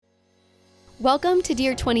Welcome to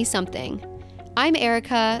Dear 20-something. I'm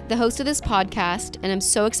Erica, the host of this podcast, and I'm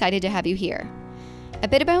so excited to have you here. A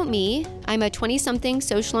bit about me, I'm a 20-something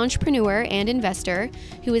social entrepreneur and investor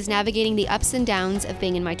who is navigating the ups and downs of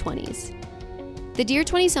being in my 20s. The Dear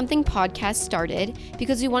 20-something podcast started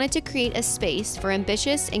because we wanted to create a space for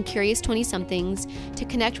ambitious and curious 20-somethings to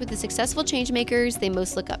connect with the successful changemakers they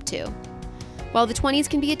most look up to. While the 20s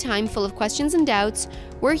can be a time full of questions and doubts,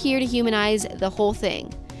 we're here to humanize the whole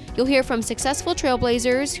thing. You'll hear from successful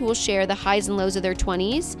trailblazers who will share the highs and lows of their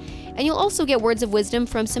 20s, and you'll also get words of wisdom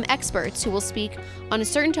from some experts who will speak on a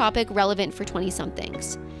certain topic relevant for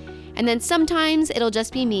 20-somethings. And then sometimes it'll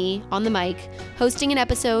just be me, on the mic, hosting an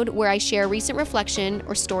episode where I share a recent reflection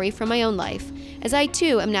or story from my own life, as I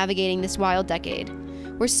too am navigating this wild decade.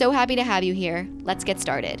 We're so happy to have you here. Let's get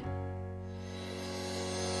started.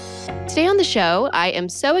 Today on the show, I am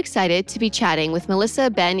so excited to be chatting with Melissa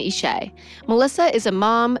Ben-Ishay. Melissa is a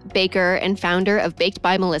mom, baker, and founder of Baked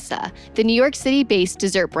by Melissa, the New York City-based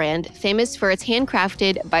dessert brand famous for its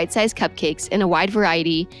handcrafted, bite-sized cupcakes in a wide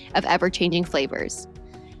variety of ever-changing flavors.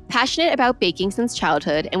 Passionate about baking since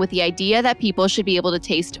childhood and with the idea that people should be able to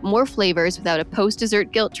taste more flavors without a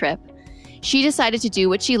post-dessert guilt trip, she decided to do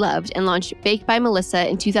what she loved and launched Baked by Melissa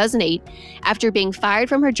in 2008 after being fired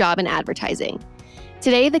from her job in advertising.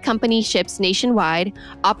 Today, the company ships nationwide,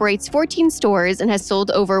 operates 14 stores, and has sold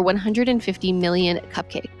over 150 million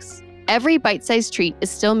cupcakes. Every bite-sized treat is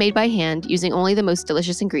still made by hand using only the most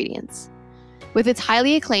delicious ingredients. With its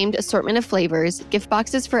highly acclaimed assortment of flavors, gift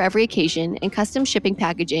boxes for every occasion, and custom shipping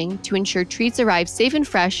packaging to ensure treats arrive safe and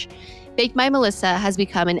fresh, Baked by Melissa has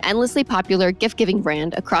become an endlessly popular gift-giving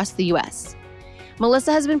brand across the U.S.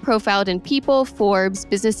 Melissa has been profiled in People, Forbes,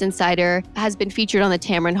 Business Insider, has been featured on the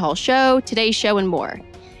Tamron Hall Show, Today Show, and more.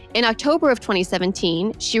 In October of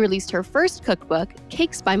 2017, she released her first cookbook,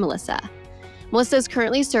 Cakes by Melissa. Melissa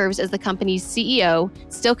currently serves as the company's CEO,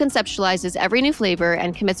 still conceptualizes every new flavor,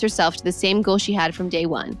 and commits herself to the same goal she had from day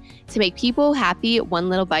one, to make people happy one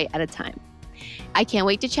little bite at a time. I can't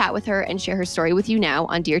wait to chat with her and share her story with you now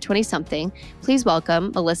on Dear 20-something. Please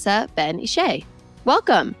welcome Melissa Ben-Ishay.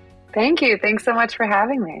 Welcome. Thank you. Thanks so much for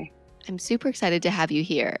having me. I'm super excited to have you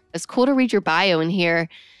here. It's cool to read your bio and hear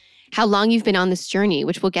how long you've been on this journey,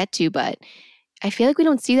 which we'll get to, but I feel like we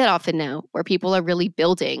don't see that often now where people are really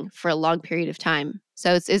building for a long period of time.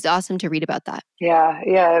 So it's awesome to read about that. Yeah,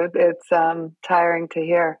 it's tiring to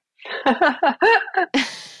hear.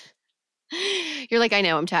 You're like, I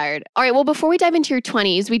know, I'm tired. All right, well, before we dive into your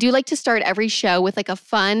 20s, we do like to start every show with like a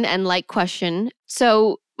fun and light question.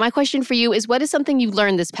 So my question for you is, what is something you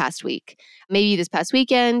learned this past week? Maybe this past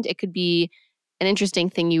weekend. It could be an interesting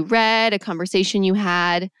thing you read, a conversation you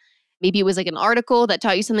had. Maybe it was like an article that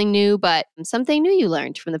taught you something new, but something new you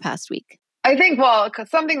learned from the past week. I think,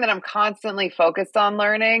 something that I'm constantly focused on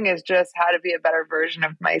learning is just how to be a better version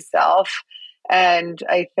of myself. And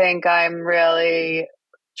I think I'm really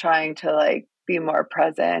trying to be more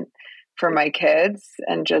present for my kids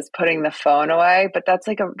and just putting the phone away. But that's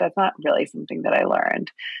not really something that I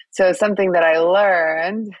learned. So something that I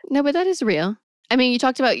learned. No, but that is real. I mean, you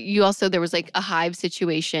talked about there was like a hive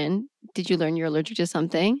situation. Did you learn you're allergic to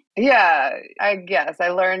something? Yeah, I guess I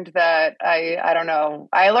learned that I don't know.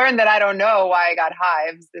 I learned that I don't know why I got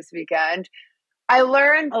hives this weekend. I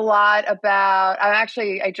learned a lot about,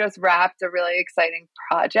 I just wrapped a really exciting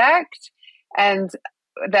project and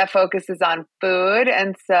that focuses on food.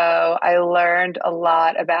 And so I learned a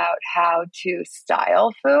lot about how to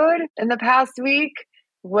style food in the past week,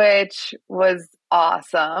 which was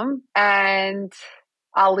awesome. And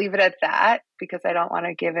I'll leave it at that because I don't want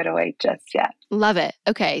to give it away just yet. Love it.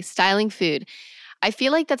 Okay, styling food. I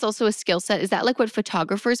feel like that's also a skill set. Is that like what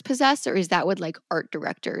photographers possess, or is that what like art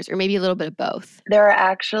directors, or maybe a little bit of both? There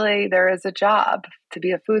is a job to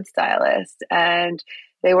be a food stylist, and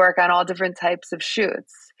they work on all different types of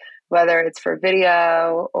shoots, whether it's for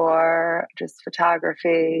video or just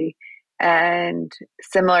photography. And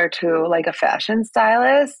similar to like a fashion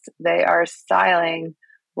stylist, they are styling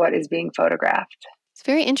what is being photographed. It's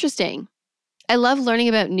very interesting. I love learning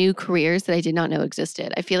about new careers that I did not know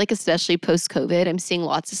existed. I feel like especially post-COVID, I'm seeing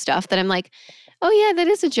lots of stuff that I'm like, oh yeah, that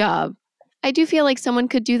is a job. I do feel like someone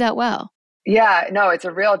could do that well. Yeah, no, it's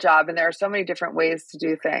a real job. And there are so many different ways to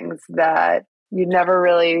do things that you never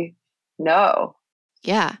really know.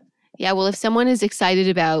 Yeah. Yeah. Well, if someone is excited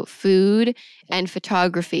about food and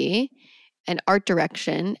photography and art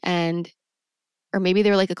direction or maybe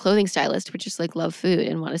they're like a clothing stylist, but just like love food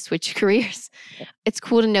and want to switch careers, it's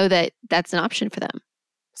cool to know that that's an option for them.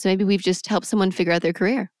 So maybe we've just helped someone figure out their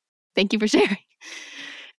career. Thank you for sharing.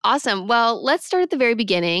 Awesome. Well, let's start at the very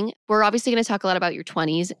beginning. We're obviously going to talk a lot about your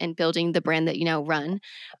 20s and building the brand that you now run.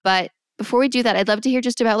 But before we do that, I'd love to hear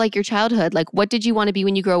just about like your childhood. Like, what did you want to be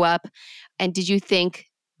when you grow up? And did you think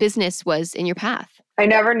business was in your path? I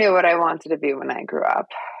never knew what I wanted to be when I grew up.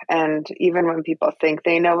 And even when people think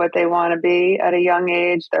they know what they want to be at a young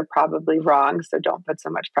age, they're probably wrong. So don't put so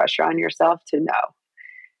much pressure on yourself to know.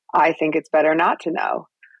 I think it's better not to know.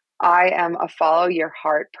 I am a follow your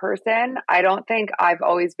heart person. I don't think I've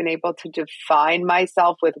always been able to define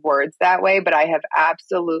myself with words that way, but I have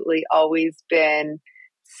absolutely always been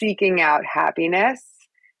seeking out happiness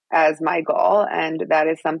as my goal. And that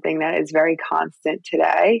is something that is very constant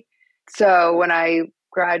today. So when I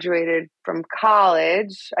graduated from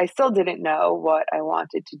college, I still didn't know what I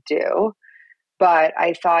wanted to do, but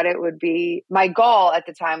I thought it would be my goal at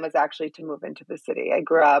the time was actually to move into the city. I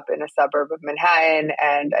grew up in a suburb of Manhattan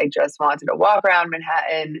and I just wanted to walk around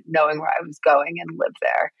Manhattan knowing where I was going and live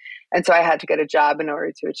there. And so I had to get a job in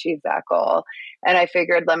order to achieve that goal. And I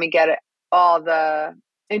figured, let me get all the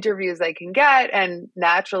interviews I can get. And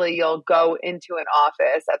naturally, you'll go into an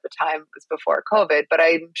office. At the time, it was before COVID, but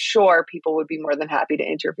I'm sure people would be more than happy to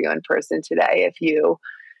interview in person today if you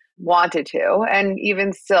wanted to. And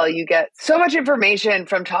even still, you get so much information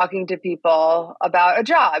from talking to people about a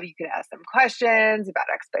job. You can ask them questions about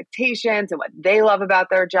expectations and what they love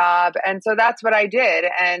about their job. And so that's what I did.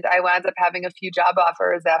 And I wound up having a few job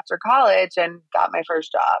offers after college and got my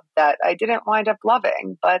first job that I didn't wind up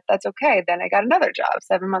loving, but that's okay. Then I got another job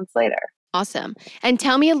 7 months later. Awesome. And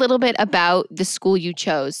tell me a little bit about the school you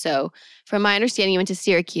chose. So, from my understanding, you went to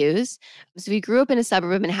Syracuse. So, you grew up in a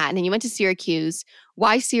suburb of Manhattan and you went to Syracuse.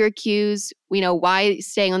 Why Syracuse? Why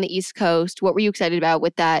staying on the East Coast? What were you excited about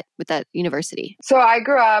with that university? So I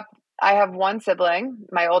grew up, I have one sibling,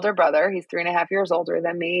 my older brother. He's 3.5 years older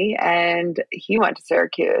than me, and he went to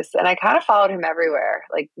Syracuse. And I kind of followed him everywhere.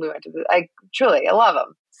 Like we went to I love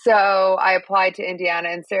him. So I applied to Indiana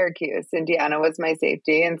and Syracuse. Indiana was my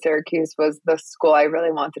safety, and Syracuse was the school I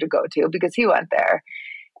really wanted to go to because he went there.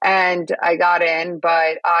 And I got in,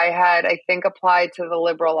 but I had, I think, applied to the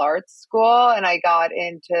liberal arts school and I got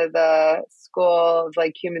into the school of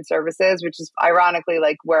like human services, which is ironically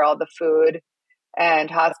like where all the food and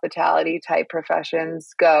hospitality type professions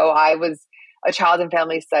go. I was a child and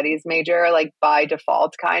family studies major, like by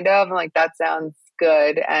default, kind of. I'm like, that sounds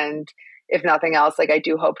good. And if nothing else, like I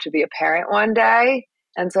do hope to be a parent one day.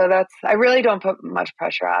 And so I really don't put much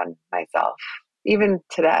pressure on myself, even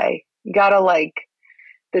today. You gotta like,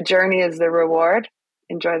 the journey is the reward.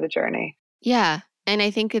 Enjoy the journey. Yeah. And I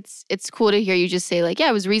think it's cool to hear you just say like, yeah,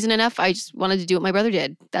 it was reason enough. I just wanted to do what my brother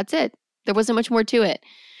did. That's it. There wasn't much more to it.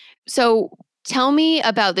 So tell me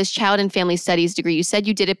about this child and family studies degree. You said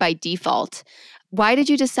you did it by default. Why did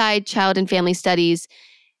you decide child and family studies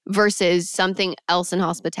versus something else in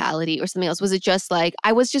hospitality or something else? Was it just like,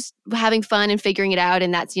 I was just having fun and figuring it out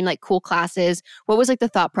and that seemed like cool classes? What was like the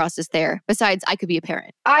thought process there besides I could be a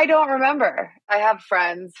parent? I don't remember. I have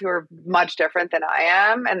friends who are much different than I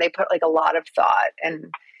am, and they put like a lot of thought and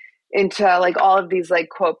into like all of these like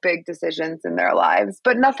quote big decisions in their lives,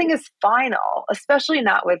 but nothing is final, especially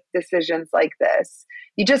not with decisions like this.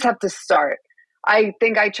 You just have to start. I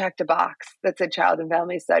think I checked a box that said child and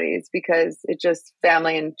family studies because it just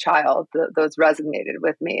family and child, those resonated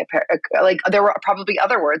with me. Like there were probably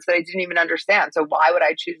other words that I didn't even understand. So why would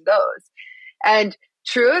I choose those? And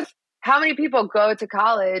truth, how many people go to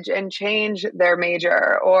college and change their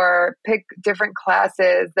major or pick different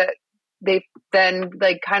classes that they then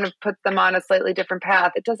like kind of put them on a slightly different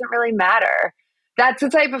path? It doesn't really matter. That's the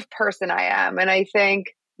type of person I am. And I think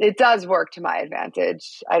it does work to my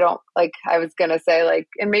advantage. I don't like, I was going to say like,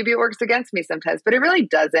 and maybe it works against me sometimes, but it really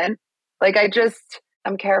doesn't. Like,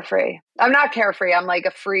 I'm carefree. I'm not carefree. I'm like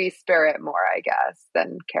a free spirit more, I guess,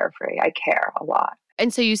 than carefree. I care a lot.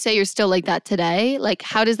 And so you say you're still like that today. Like,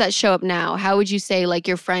 how does that show up now? How would you say like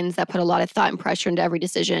your friends that put a lot of thought and pressure into every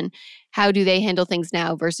decision, how do they handle things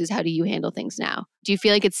now versus how do you handle things now? Do you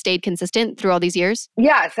feel like it's stayed consistent through all these years?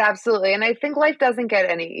 Yes, absolutely. And I think life doesn't get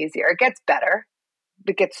any easier. It gets better.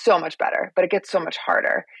 It gets so much better, but it gets so much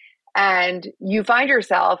harder. And you find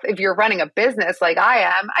yourself, if you're running a business like I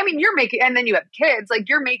am, I mean, you're making, and then you have kids, like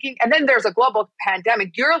you're making, and then there's a global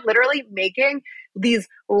pandemic. You're literally making these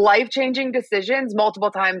life-changing decisions multiple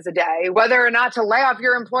times a day, whether or not to lay off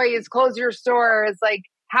your employees, close your stores, like,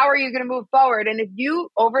 how are you going to move forward? And if you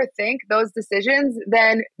overthink those decisions,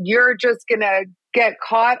 then you're just going to get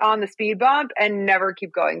caught on the speed bump and never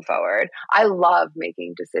keep going forward. I love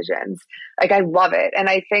making decisions. Like, I love it. And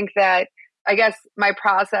I think that, I guess my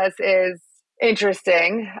process is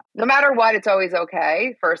interesting. No matter what, it's always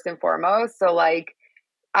okay, first and foremost. So like,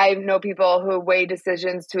 I know people who weigh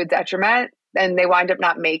decisions to a detriment and they wind up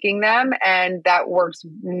not making them. And that works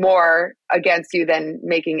more against you than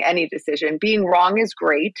making any decision. Being wrong is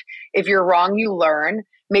great. If you're wrong, you learn.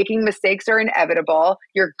 Making mistakes are inevitable.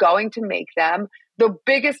 You're going to make them. The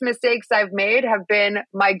biggest mistakes I've made have been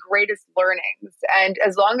my greatest learnings. And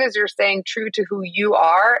as long as you're staying true to who you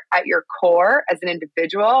are at your core as an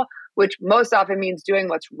individual, which most often means doing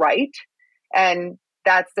what's right, and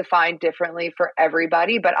that's defined differently for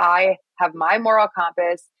everybody, but I have my moral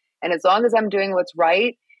compass. And as long as I'm doing what's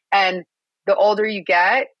right, and the older you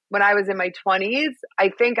get, when I was in my 20s, I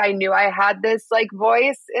think I knew I had this like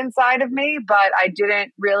voice inside of me, but I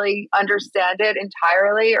didn't really understand it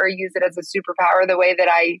entirely or use it as a superpower the way that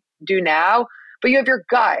I do now. But you have your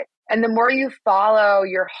gut. And the more you follow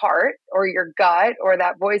your heart or your gut or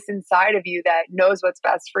that voice inside of you that knows what's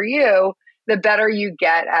best for you, the better you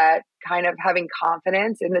get at kind of having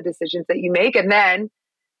confidence in the decisions that you make. And then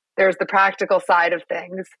there's the practical side of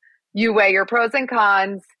things. You weigh your pros and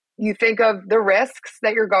cons, you think of the risks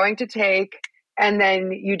that you're going to take, and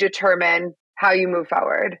then you determine how you move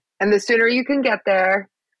forward. And the sooner you can get there,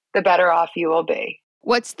 the better off you will be.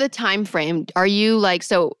 What's the time frame? Are you like,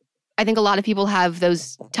 so I think a lot of people have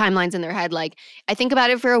those timelines in their head. Like, I think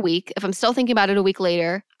about it for a week. If I'm still thinking about it a week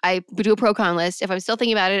later, I do a pro con list. If I'm still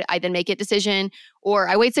thinking about it, I then make a decision, or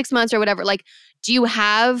I wait 6 months or whatever. Like, do you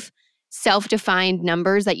have self-defined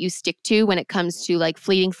numbers that you stick to when it comes to like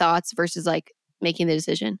fleeting thoughts versus like making the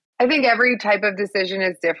decision? I think every type of decision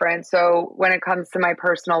is different. So when it comes to my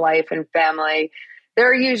personal life and family, there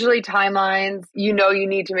are usually timelines. You know, you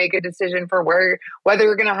need to make a decision for whether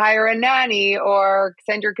you're going to hire a nanny or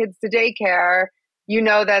send your kids to daycare. You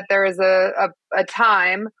know that there is a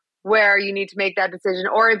time where you need to make that decision.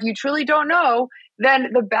 Or if you truly don't know, then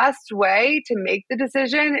the best way to make the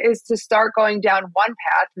decision is to start going down one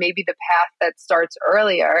path, maybe the path that starts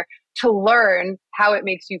earlier, to learn how it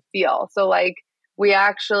makes you feel. So like, we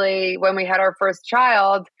actually, when we had our first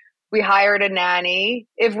child, we hired a nanny.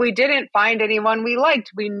 If we didn't find anyone we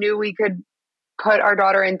liked, we knew we could put our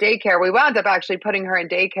daughter in daycare. We wound up actually putting her in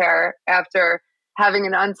daycare after having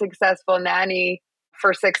an unsuccessful nanny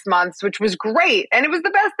for 6 months, which was great. And it was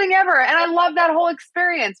the best thing ever. And I love that whole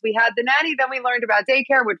experience. We had the nanny, then we learned about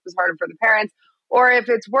daycare, which was harder for the parents. Or if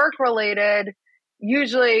it's work related,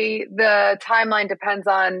 usually the timeline depends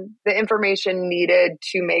on the information needed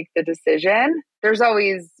to make the decision. There's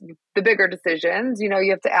always the bigger decisions. You know, you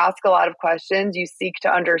have to ask a lot of questions. You seek to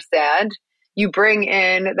understand. You bring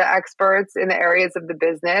in the experts in the areas of the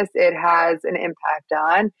business it has an impact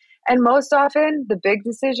on. And most often, the big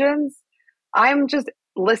decisions, I'm just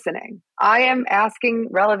listening. I am asking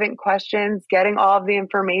relevant questions, getting all of the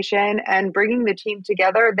information, and bringing the team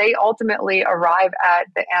together. They ultimately arrive at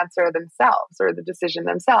the answer themselves or the decision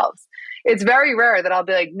themselves. It's very rare that I'll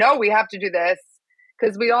be like, no, we have to do this,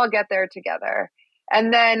 because we all get there together.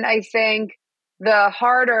 And then I think the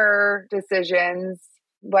harder decisions,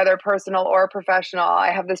 whether personal or professional,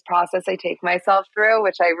 I have this process I take myself through,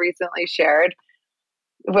 which I recently shared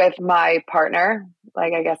with my partner.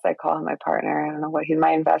 Like, I guess I call him my partner. I don't know what, he's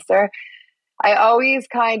my investor. I always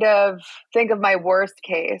kind of think of my worst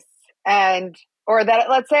case, and, or that,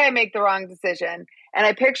 let's say I make the wrong decision and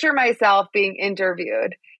I picture myself being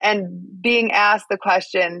interviewed and being asked the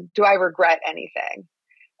question, do I regret anything?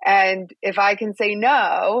 And if I can say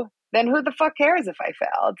no, then who the fuck cares if I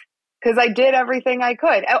failed? Because I did everything I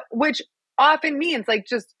could, which often means like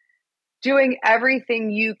just doing everything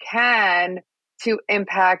you can to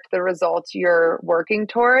impact the results you're working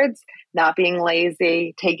towards, not being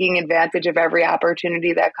lazy, taking advantage of every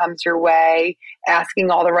opportunity that comes your way, asking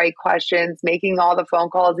all the right questions, making all the phone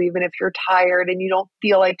calls, even if you're tired and you don't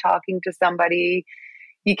feel like talking to somebody.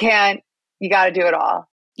 You got to do it all.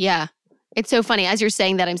 Yeah. It's so funny. As you're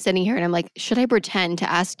saying that, I'm sitting here and I'm like, should I pretend to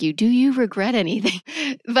ask you, do you regret anything?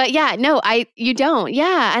 But yeah, no, you don't.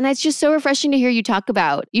 Yeah. And it's just so refreshing to hear you talk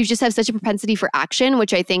about. You just have such a propensity for action,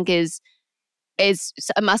 which I think is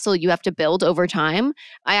a muscle you have to build over time.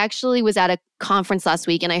 I actually was at a conference last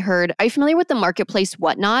week and I heard, are you familiar with the marketplace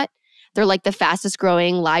Whatnot? They're like the fastest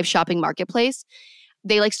growing live shopping marketplace.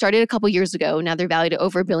 They like started a couple years ago. Now they're valued at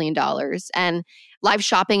over $1 billion. And live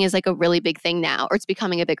shopping is like a really big thing now, or it's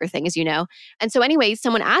becoming a bigger thing, as you know. And so anyway,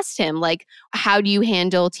 someone asked him like, how do you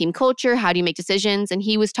handle team culture? How do you make decisions? And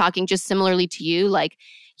he was talking just similarly to you, like,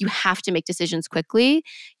 you have to make decisions quickly.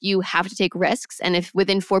 You have to take risks. And if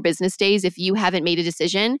within 4 business days, if you haven't made a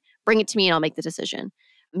decision, bring it to me and I'll make the decision.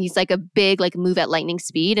 He's like a big, like move at lightning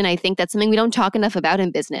speed. And I think that's something we don't talk enough about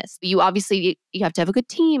in business. You obviously, you have to have a good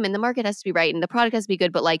team and the market has to be right and the product has to be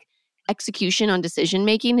good, but like execution on decision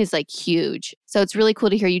making is like huge. So it's really cool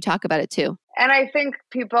to hear you talk about it too. And I think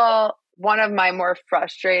people one of my more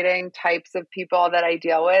frustrating types of people that I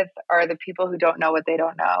deal with are the people who don't know what they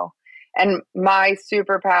don't know. And my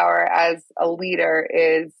superpower as a leader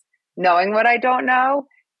is knowing what I don't know,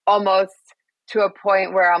 almost to a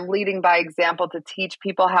point where I'm leading by example to teach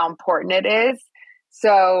people how important it is.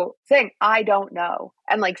 So saying, I don't know,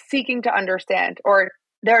 and like seeking to understand, or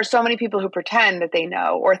there are so many people who pretend that they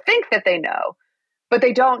know or think that they know, but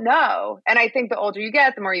they don't know. And I think the older you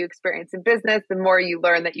get, the more you experience in business, the more you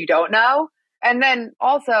learn that you don't know. And then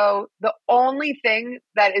also, the only thing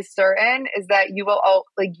that is certain is that you will,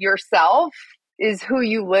 like, yourself is who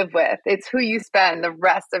you live with. It's who you spend the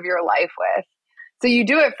rest of your life with. So you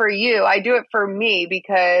do it for you. I do it for me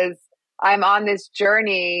because I'm on this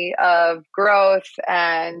journey of growth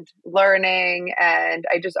and learning, and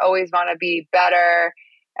I just always want to be better.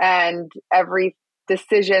 And every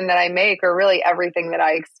decision that I make, or really everything that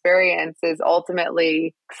I experience, is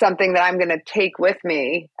ultimately something that I'm going to take with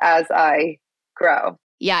me as I grow.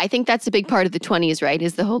 Yeah, I think that's a big part of the 20s, right?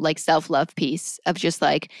 Is the whole like self-love piece of just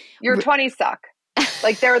like, Your 20s suck.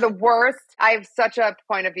 Like, they're the worst. I have such a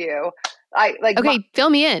point of view. I like okay, fill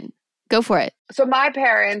me in. Go for it. So my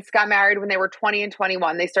parents got married when they were 20 and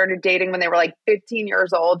 21. They started dating when they were like 15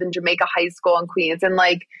 years old in Jamaica High School in Queens. And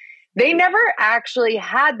like, they never actually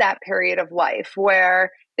had that period of life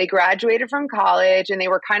where they graduated from college and they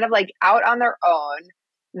were kind of like out on their own.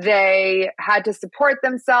 They had to support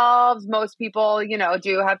themselves. Most people,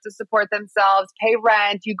 do have to support themselves, pay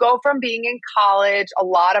rent. You go from being in college, a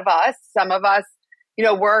lot of us, some of us,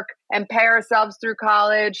 work and pay ourselves through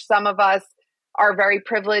college. Some of us are very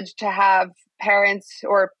privileged to have parents,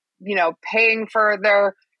 or paying for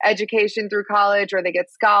their education through college, or they get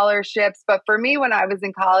scholarships. But for me, when I was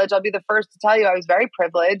in college, I'll be the first to tell you, I was very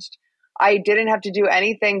privileged. I didn't have to do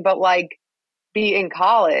anything but like be in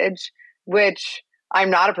college, which I'm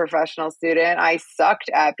not a professional student. I sucked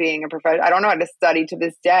at being a professional. I don't know how to study to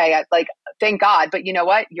this day. Thank God. But you know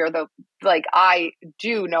what? I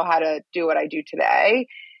do know how to do what I do today.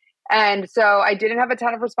 And so I didn't have a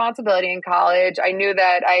ton of responsibility in college. I knew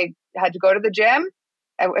that I had to go to the gym.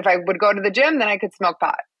 If I would go to the gym, then I could smoke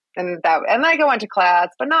pot. And like I went to class,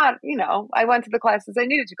 but not, I went to the classes I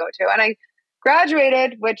needed to go to. And I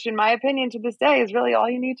graduated, which in my opinion to this day is really all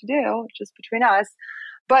you need to do, just between us.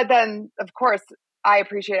 But then, of course, I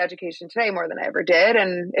appreciate education today more than I ever did.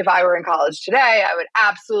 And if I were in college today, I would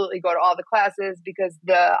absolutely go to all the classes, because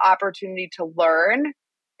the opportunity to learn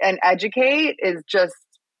and educate is just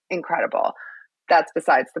incredible. That's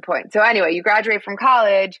besides the point. So anyway, you graduate from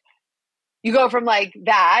college, you go from like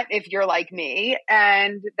that, if you're like me,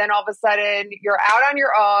 and then all of a sudden you're out on your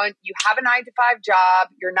own, you have a 9 to 5 job,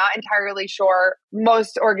 you're not entirely sure.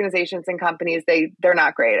 Most organizations and companies, they're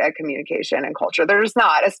not great at communication and culture. They're just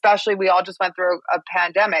not, especially we all just went through a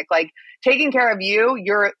pandemic. Like, taking care of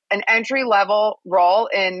you're an entry level role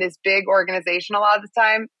in this big organization a lot of the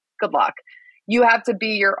time. Good luck. You have to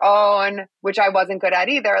be your own, which I wasn't good at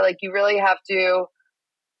either. Like, you really have to,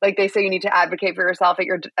 like they say, you need to advocate for yourself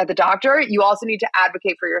at the doctor. You also need to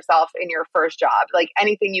advocate for yourself in your first job. Like,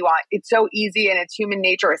 anything you want. It's so easy, and it's human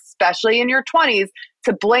nature, especially in your 20s,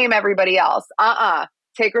 to blame everybody else.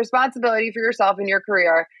 Take responsibility for yourself in your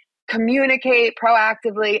career. Communicate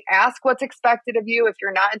proactively. Ask what's expected of you if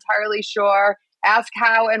you're not entirely sure. Ask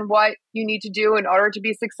how and what you need to do in order to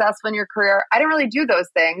be successful in your career. I didn't really do those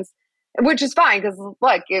things, which is fine, because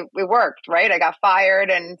look, it worked, right? I got fired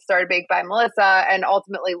and started Baked by Melissa, and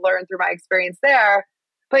ultimately learned through my experience there.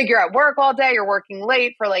 But like, you're at work all day, you're working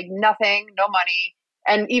late for like nothing, no money.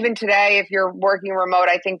 And even today, if you're working remote,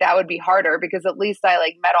 I think that would be harder, because at least I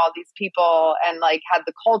like met all these people and like had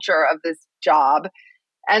the culture of this job.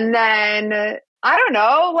 And then I don't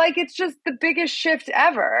know, like, it's just the biggest shift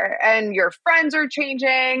ever. And your friends are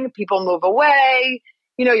changing, people move away,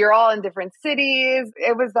 you're all in different cities.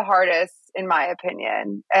 It was the hardest, in my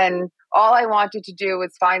opinion. And all I wanted to do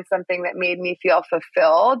was find something that made me feel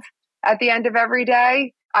fulfilled at the end of every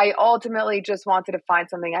day. I ultimately just wanted to find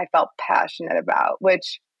something I felt passionate about,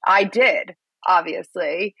 which I did,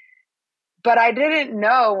 obviously. But I didn't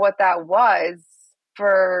know what that was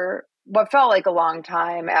for what felt like a long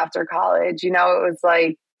time after college. It was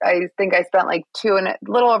like, I think I spent like a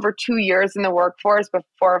little over 2 years in the workforce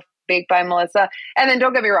before Baked by Melissa. And then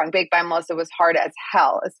don't get me wrong, Baked by Melissa was hard as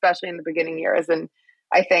hell, especially in the beginning years. And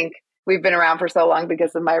I think we've been around for so long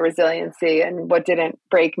because of my resiliency, and what didn't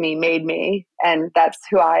break me made me. And that's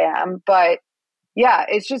who I am. But yeah,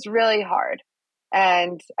 it's just really hard.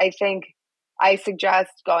 And I think I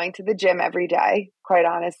suggest going to the gym every day, quite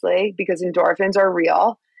honestly, because endorphins are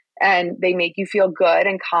real and they make you feel good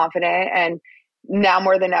and confident. And now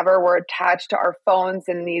more than ever, we're attached to our phones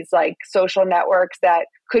and these like social networks that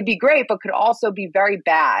could be great, but could also be very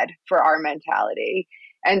bad for our mentality.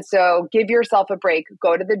 And so give yourself a break.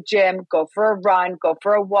 Go to the gym, go for a run, go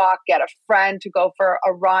for a walk, get a friend to go for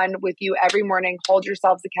a run with you every morning, hold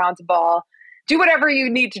yourselves accountable, do whatever you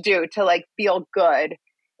need to do to like feel good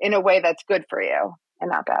in a way that's good for you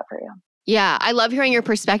and not bad for you. Yeah, I love hearing your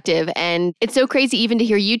perspective. And it's so crazy even to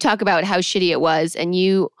hear you talk about how shitty it was. And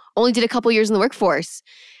you only did a couple years in the workforce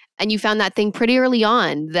and you found that thing pretty early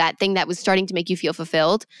on, that thing that was starting to make you feel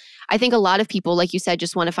fulfilled. I think a lot of people, like you said,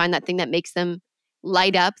 just want to find that thing that makes them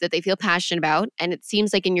light up, that they feel passionate about. And it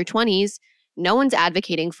seems like in your 20s, no one's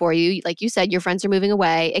advocating for you. Like you said, your friends are moving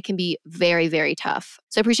away. It can be very, very tough.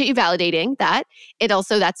 So I appreciate you validating that. It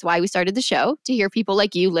also, that's why we started the show, to hear people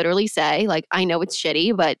like you literally say, like, I know it's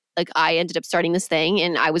shitty, but like I ended up starting this thing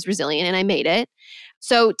and I was resilient and I made it.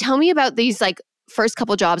 So tell me about these like first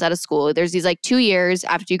couple jobs out of school. There's these like 2 years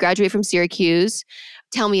after you graduate from Syracuse.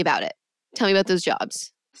 Tell me about it. Tell me about those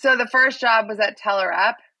jobs. So the first job was at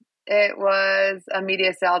Telerep. It was a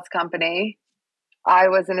media sales company. I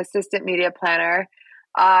was an assistant media planner.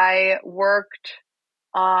 I worked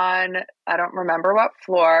on, I don't remember what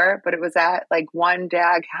floor, but it was at like One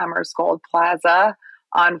Dag Hammarskjöld Plaza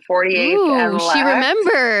on 48th and Ooh, she Lex.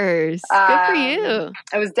 remembers. Good for you.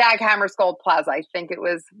 It was Dag Hammarskjöld Plaza. I think it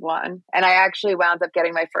was one. And I actually wound up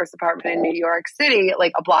getting my first apartment in New York City,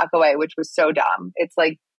 like a block away, which was so dumb. It's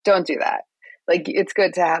like, don't do that. Like, it's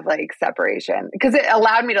good to have like separation because it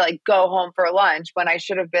allowed me to like go home for lunch when I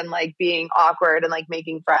should have been like being awkward and like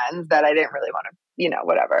making friends that I didn't really want to,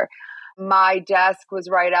 whatever. My desk was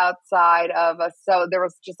right outside of us. So there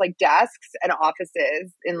was just like desks and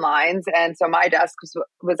offices in lines. And so my desk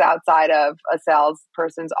was outside of a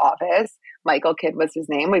salesperson's office. Michael Kidd was his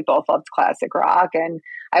name. We both loved classic rock. And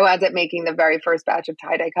I wound up making the very first batch of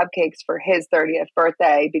tie-dye cupcakes for his 30th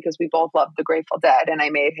birthday because we both loved the Grateful Dead. And I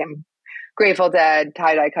made him Grateful Dead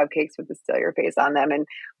tie-dye cupcakes with the Still Your Face on them. And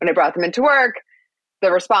when I brought them into work,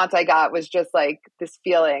 the response I got was just like this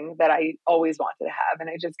feeling that I always wanted to have. And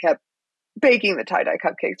I just kept baking the tie-dye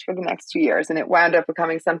cupcakes for the next 2 years. And it wound up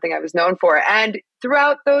becoming something I was known for. And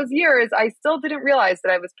throughout those years, I still didn't realize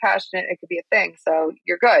that I was passionate. It could be a thing. So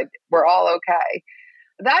you're good. We're all okay.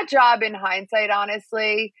 That job in hindsight,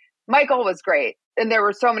 honestly, Michael was great. And there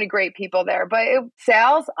were so many great people there, but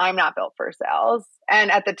sales, I'm not built for sales.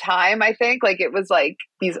 And at the time, I think like it was like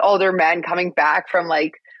these older men coming back from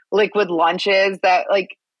like liquid lunches that like,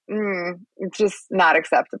 it's just not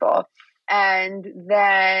acceptable. And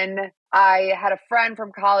then I had a friend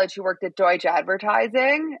from college who worked at Deutsche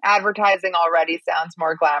Advertising. Advertising already sounds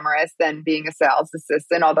more glamorous than being a sales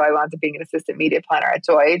assistant, although I wound up being an assistant media planner at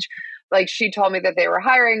Deutsche. Like she told me that they were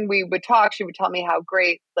hiring. We would talk. She would tell me how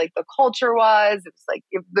great like the culture was. It was like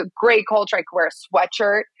the great culture. I could wear a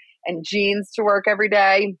sweatshirt and jeans to work every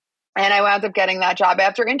day. And I wound up getting that job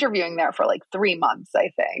after interviewing there for like 3 months, I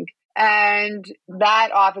think. And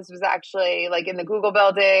that office was actually like in the Google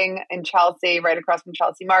building in Chelsea, right across from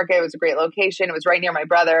Chelsea Market. It was a great location. It was right near my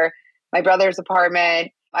brother's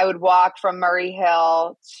apartment. I would walk from Murray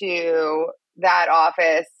Hill to that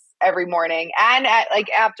office every morning and at like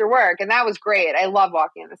after work. And that was great. I love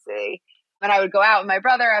walking in the city. And I would go out with my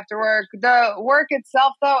brother after work. The work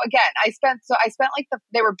itself, though, again, I spent like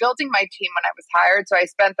they were building my team when I was hired. So I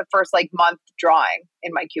spent the first like month drawing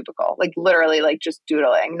in my cubicle, like literally like just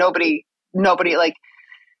doodling. Nobody like,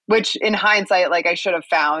 which in hindsight, like I should have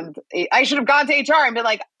gone to HR and been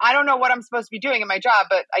like, I don't know what I'm supposed to be doing in my job,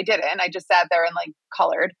 but I didn't. I just sat there and like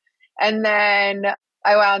colored. And then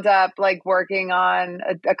I wound up like working on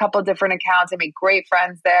a couple of different accounts. I made great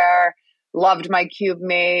friends there. Loved my cube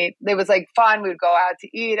mate. It was like fun. We would go out to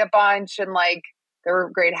eat a bunch and like there were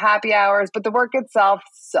great happy hours, but the work itself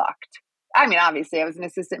sucked. I mean, obviously I was an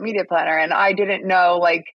assistant media planner and I didn't know,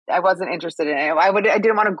 like, I wasn't interested in it. I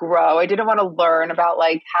didn't want to grow. I didn't want to learn about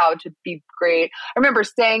like how to be great. I remember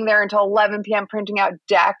staying there until 11 p.m. printing out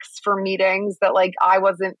decks for meetings that like I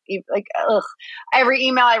wasn't even like, ugh. Every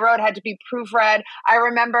email I wrote had to be proofread. I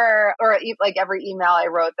remember, or like every email I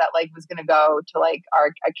wrote that like was going to go to like our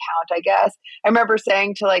account, I guess. I remember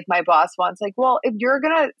saying to like my boss once, like, well, if you're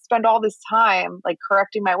going to spend all this time like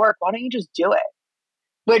correcting my work, why don't you just do it?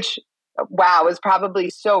 Which, wow, was probably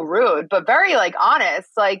so rude, but very like honest.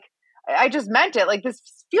 Like I just meant it. Like this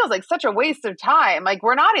feels like such a waste of time. Like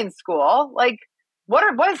we're not in school. Like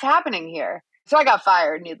what is happening here? So I got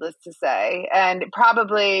fired, needless to say. And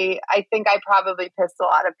I think I probably pissed a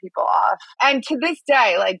lot of people off. And to this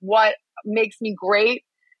day, like what makes me great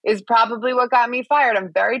is probably what got me fired.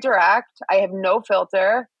 I'm very direct. I have no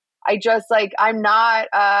filter. I just like, I'm not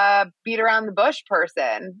a beat around the bush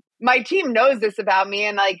person. My team knows this about me.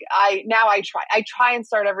 And like, I try and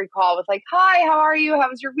start every call with like, hi, how are you? How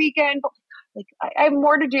was your weekend? But like, I have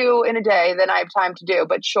more to do in a day than I have time to do,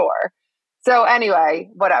 but sure. So anyway,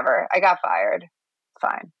 whatever. I got fired. It's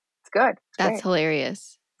fine. It's good. It's That's great.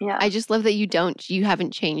 hilarious. Yeah. I just love that you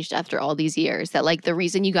haven't changed after all these years, that like the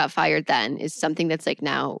reason you got fired then is something that's like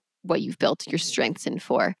now what you've built your strengths in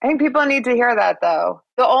for. I think people need to hear that though.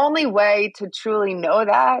 The only way to truly know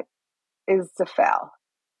that is to fail.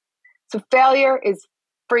 So failure is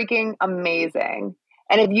freaking amazing.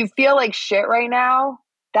 And if you feel like shit right now,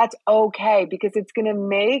 that's okay because it's going to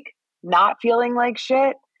make not feeling like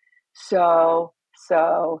shit so,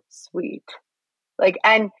 so sweet. Like,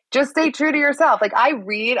 and just stay true to yourself. Like, I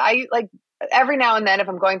like every now and then, if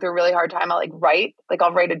I'm going through a really hard time, I'll like write, like,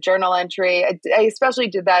 I'll write a journal entry. I especially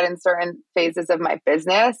did that in certain phases of my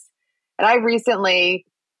business. And I recently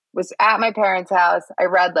was at my parents' house. I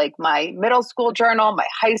read like my middle school journal, my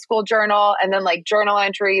high school journal, and then like journal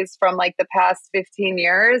entries from like the past 15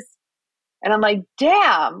 years. And I'm like,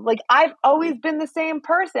 damn, like I've always been the same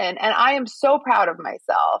person. And I am so proud of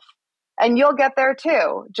myself. And you'll get there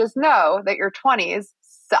too. Just know that your 20s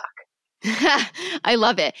suck. I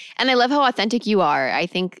love it. And I love how authentic you are. I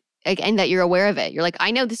think, and that you're aware of it. You're like,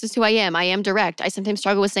 I know this is who I am. I am direct. I sometimes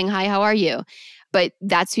struggle with saying, hi, how are you? But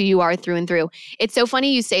that's who you are through and through. It's so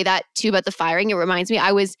funny you say that too about the firing. It reminds me,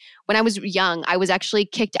 when I was young, I was actually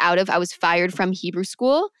I was fired from Hebrew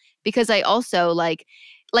school because I also like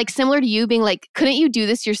similar to you being like, couldn't you do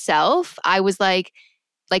this yourself? I was like,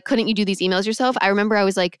 couldn't you do these emails yourself? I remember I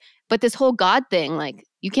was like, but this whole God thing, like,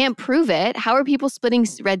 you can't prove it. How are people splitting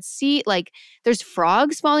Red Sea? Like, there's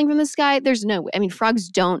frogs falling from the sky. There's no, I mean, frogs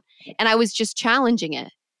don't. And I was just challenging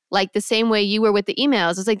it. Like the same way you were with the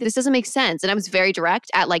emails. I was like, this doesn't make sense. And I was very direct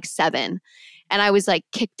at like 7. And I was like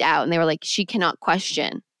kicked out. And they were like, she cannot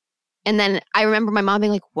question. And then I remember my mom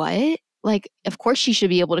being like, what? Like, of course she should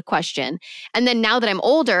be able to question. And then now that I'm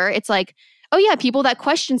older, it's like, oh yeah, people that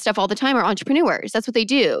question stuff all the time are entrepreneurs. That's what they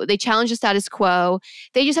do. They challenge the status quo.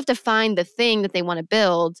 They just have to find the thing that they want to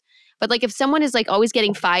build. But like if someone is like always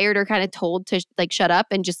getting fired or kind of told to like shut up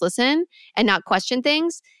and just listen and not question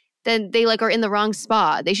things, then they like are in the wrong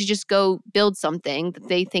spot. They should just go build something that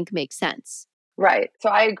they think makes sense. Right. So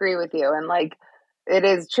I agree with you. And like, it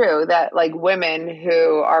is true that like women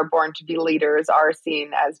who are born to be leaders are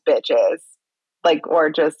seen as bitches, like,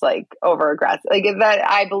 or just like over aggressive. Like that,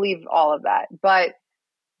 I believe all of that. But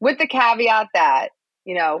with the caveat that,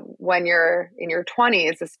 you know, when you're in your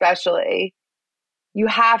 20s, especially, you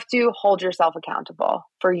have to hold yourself accountable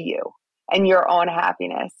for you and your own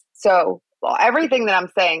happiness. So, well, everything that I'm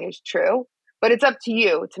saying is true, but it's up to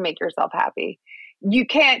you to make yourself happy. You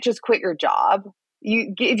can't just quit your job.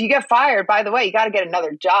 If you get fired, by the way, you got to get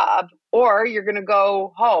another job, or you're going to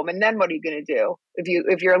go home. And then what are you going to do?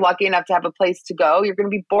 If you're lucky enough to have a place to go, you're going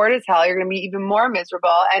to be bored as hell. You're going to be even more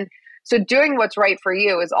miserable. And so doing what's right for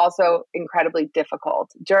you is also incredibly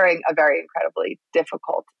difficult during a very incredibly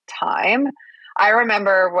difficult time. I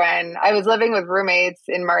remember when I was living with roommates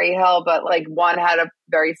in Murray Hill, but like one had a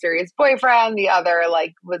very serious boyfriend, the other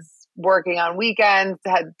like was working on weekends,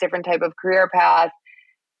 had different type of career path.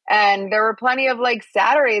 And there were plenty of like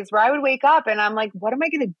Saturdays where I would wake up and I'm like, what am I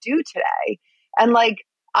going to do today? And like,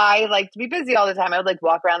 I like to be busy all the time. I would like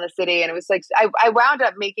walk around the city and it was like, I wound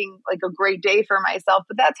up making like a great day for myself,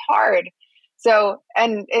 but that's hard. So,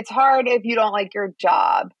 and it's hard if you don't like your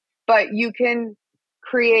job, but you can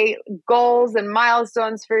create goals and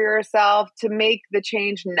milestones for yourself to make the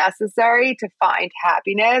change necessary to find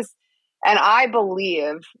happiness. And I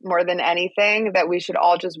believe more than anything that we should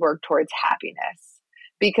all just work towards happiness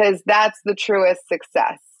because that's the truest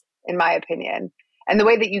success, in my opinion. And the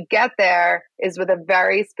way that you get there is with a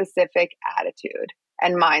very specific attitude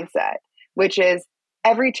and mindset, which is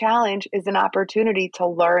every challenge is an opportunity to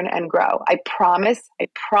learn and grow. I promise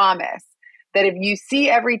that if you see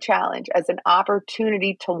every challenge as an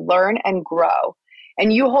opportunity to learn and grow,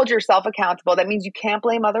 and you hold yourself accountable, that means you can't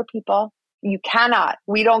blame other people. You cannot.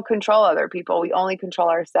 We don't control other people. We only control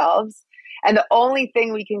ourselves. And the only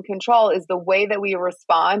thing we can control is the way that we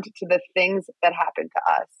respond to the things that happen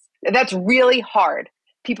to us. That's really hard.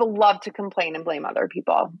 People love to complain and blame other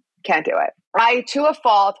people. Can't do it. I, to a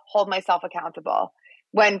fault, hold myself accountable.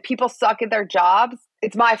 When people suck at their jobs,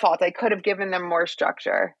 it's my fault. I could have given them more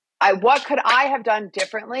structure. What could I have done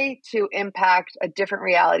differently to impact a different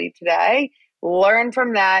reality today? Learn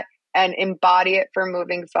from that and embody it for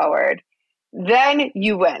moving forward. Then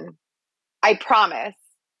you win. I promise.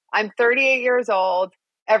 I'm 38 years old.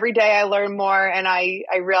 Every day I learn more and I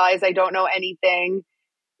realize I don't know anything.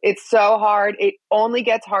 It's so hard. It only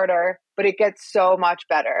gets harder, but it gets so much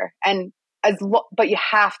better. And but you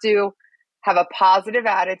have to have a positive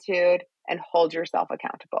attitude and hold yourself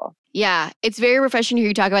accountable. Yeah, it's very refreshing to hear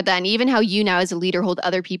you talk about that. And even how you now as a leader hold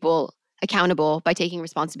other people accountable by taking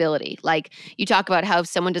responsibility. Like you talk about how if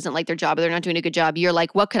someone doesn't like their job or they're not doing a good job, you're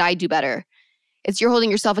like, what could I do better? It's you're holding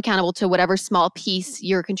yourself accountable to whatever small piece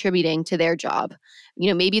you're contributing to their job.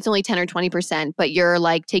 Maybe it's only 10 or 20%, but you're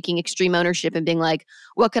like taking extreme ownership and being like,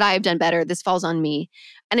 what could I have done better? This falls on me.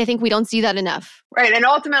 And I think we don't see that enough. Right. And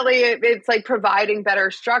ultimately, it's like providing better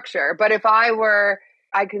structure. But if I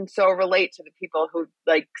can so relate to the people who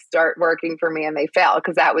like start working for me and they fail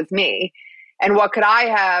because that was me. And what would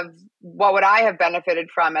I have benefited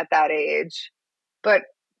from at that age? But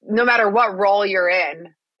no matter what role you're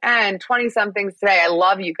in, and 20 somethings today, I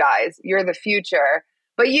love you guys. You're the future.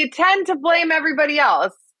 But you tend to blame everybody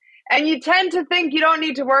else. And you tend to think you don't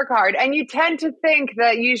need to work hard. And you tend to think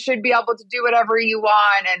that you should be able to do whatever you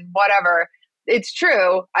want and whatever. It's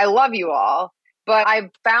true. I love you all. But I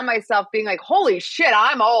found myself being like, holy shit,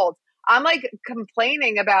 I'm old. I'm like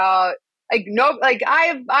complaining about like no like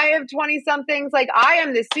I have 20 somethings. Like I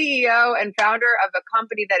am the CEO and founder of a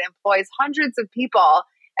company that employs hundreds of people.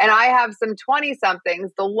 And I have some 20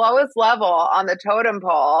 somethings, the lowest level on the totem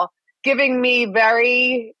pole, giving me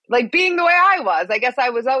very like being the way I was. I guess I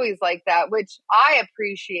was always like that, which I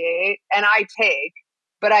appreciate and I take.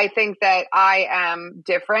 But I think that I am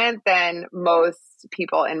different than most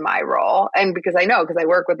people in my role. And because I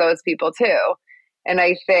work with those people too. And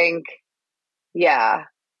I think, yeah,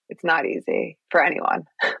 it's not easy for anyone.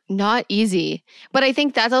 Not easy. But I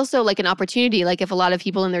think that's also like an opportunity. Like if a lot of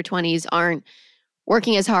people in their 20s aren't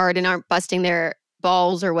working as hard and aren't busting their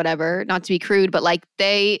balls or whatever, not to be crude, but like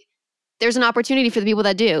there's an opportunity for the people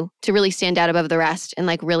that do to really stand out above the rest and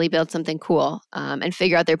like really build something cool and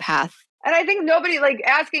figure out their path. And I think nobody like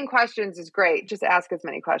asking questions is great. Just ask as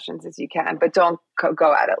many questions as you can, but don't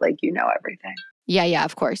go at it like you know everything. Yeah,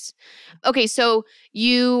 of course. Okay, so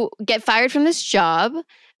you get fired from this job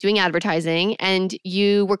doing advertising and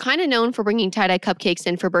you were kind of known for bringing tie-dye cupcakes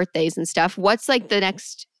in for birthdays and stuff. What's like the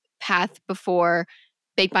next path before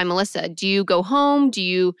Baked by Melissa? Do you go home? Do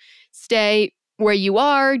you stay where you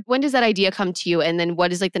are? When does that idea come to you? And then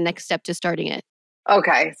what is like the next step to starting it?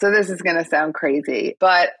 Okay, so this is going to sound crazy,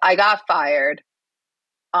 but I got fired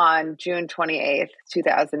on June 28th,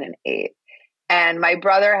 2008. And my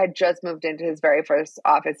brother had just moved into his very first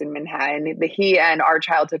office in Manhattan. He and our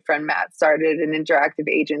childhood friend Matt started an interactive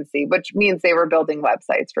agency, which means they were building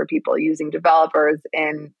websites for people using developers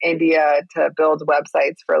in India to build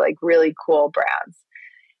websites for like really cool brands.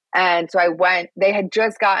 And so they had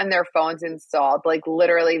just gotten their phones installed, like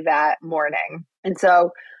literally that morning. And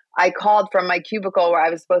so I called from my cubicle where I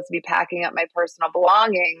was supposed to be packing up my personal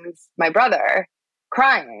belongings, my brother,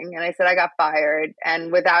 crying. And I said, I got fired.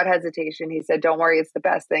 And without hesitation, he said, don't worry, it's the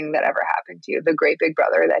best thing that ever happened to you, the great big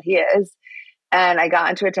brother that he is. And I got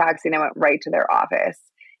into a taxi and I went right to their office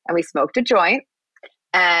and we smoked a joint.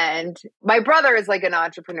 And my brother is like an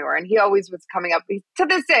entrepreneur and he always was coming up to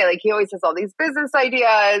this day, like he always has all these business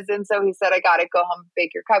ideas. And so he said, I got to go home,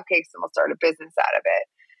 bake your cupcakes and we'll start a business out of it.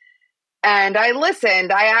 And I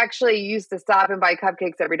listened. I actually used to stop and buy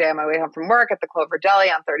cupcakes every day on my way home from work at the Clover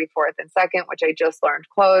Deli on 34th and 2nd, which I just learned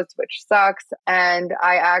closed, which sucks. And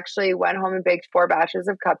I actually went home and baked 4 batches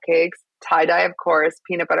of cupcakes, tie-dye, of course,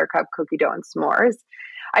 peanut butter cup, cookie dough, and s'mores.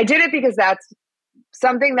 I did it because that's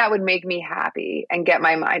something that would make me happy and get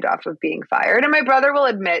my mind off of being fired. And my brother will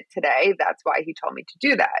admit today that's why he told me to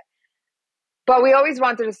do that. But we always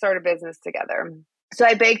wanted to start a business together. So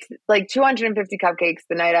I baked like 250 cupcakes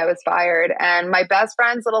the night I was fired. And my best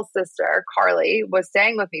friend's little sister, Carly, was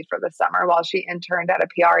staying with me for the summer while she interned at a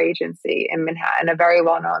PR agency in Manhattan, a very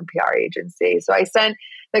well-known PR agency. So I sent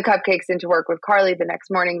the cupcakes into work with Carly the next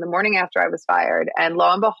morning, the morning after I was fired. And lo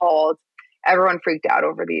and behold, everyone freaked out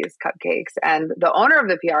over these cupcakes. And the owner of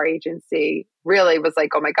the PR agency really was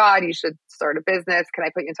like, oh my God, you should start a business. Can I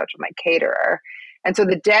put you in touch with my caterer? And so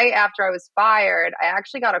the day after I was fired, I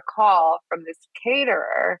actually got a call from this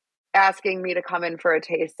caterer asking me to come in for a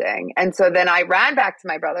tasting. And so then I ran back to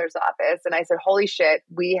my brother's office and I said, holy shit,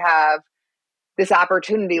 we have this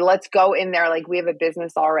opportunity. Let's go in there like we have a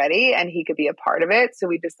business already and he could be a part of it. So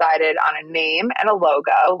we decided on a name and a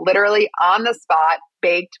logo, literally on the spot,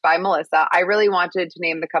 Baked by Melissa. I really wanted to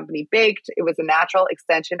name the company Baked. It was a natural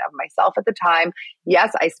extension of myself at the time.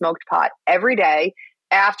 Yes, I smoked pot every day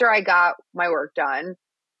after I got my work done.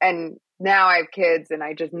 And now I have kids and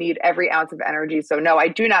I just need every ounce of energy. So no, I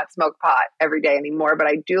do not smoke pot every day anymore, but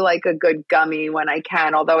I do like a good gummy when I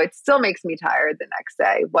can, although it still makes me tired the next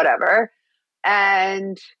day, whatever.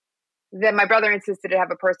 And then my brother insisted to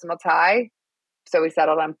have a personal tie. So we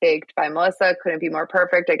settled on Baked by Melissa. Couldn't be more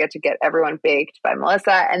perfect. I get to get everyone baked by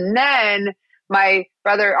Melissa. And then my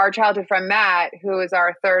brother, our childhood friend Matt, who is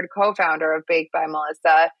our third co-founder of Baked by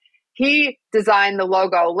Melissa, he designed the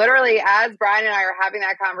logo. Literally, as Brian and I are having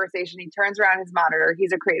that conversation, he turns around his monitor.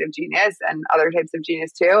 He's a creative genius and other types of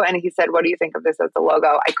genius too. And he said, "What do you think of this as a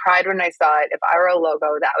logo?" I cried when I saw it. If I were a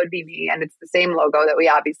logo, that would be me. And it's the same logo that we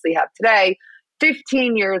obviously have today,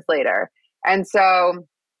 15 years later. And so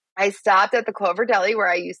I stopped at the Clover Deli where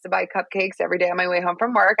I used to buy cupcakes every day on my way home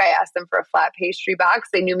from work. I asked them for a flat pastry box.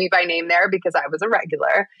 They knew me by name there because I was a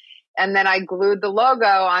regular. And then I glued the logo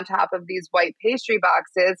on top of these white pastry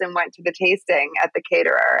boxes and went to the tasting at the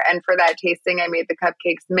caterer. And for that tasting, I made the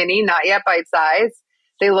cupcakes mini, not yet bite size.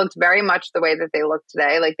 They looked very much the way that they look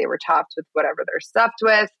today, like they were topped with whatever they're stuffed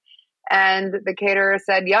with. And the caterer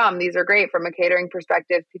said, "Yum, these are great." From a catering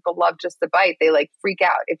perspective, people love just a bite. They like freak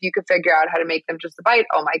out. If you could figure out how to make them just a bite,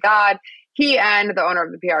 oh my God. He and the owner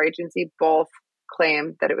of the PR agency both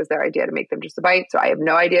claimed that it was their idea to make them just a bite. So I have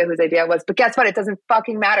no idea whose idea it was. But guess what? It doesn't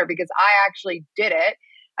fucking matter because I actually did it.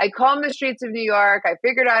 I combed the streets of New York. I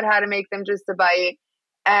figured out how to make them just a bite.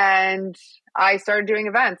 And I started doing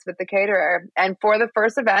events with the caterer. And for the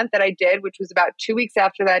first event that I did, which was about 2 weeks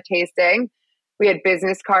after that tasting, we had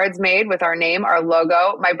business cards made with our name, our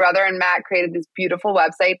logo. My brother and Matt created this beautiful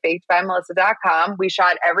website, bakedbymelissa.com. We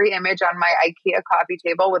shot every image on my IKEA coffee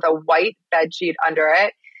table with a white bed sheet under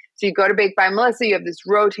it. So you go to Baked by Melissa, you have this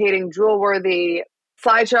rotating, drool-worthy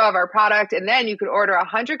slideshow of our product, and then you could order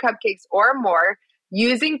 100 cupcakes or more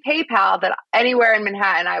using PayPal that anywhere in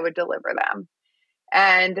Manhattan I would deliver them.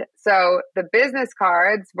 And so the business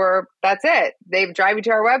cards were, that's it. They drive you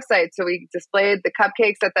to our website. So we displayed the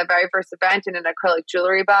cupcakes at the very first event in an acrylic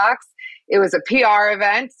jewelry box. It was a PR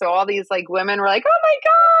event. So all these like women were like, "Oh my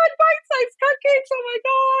God, bite-sized cupcakes. Oh my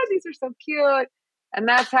God, these are so cute." And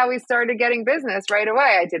that's how we started getting business right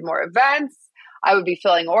away. I did more events. I would be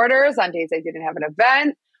filling orders on days I didn't have an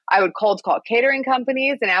event. I would cold call catering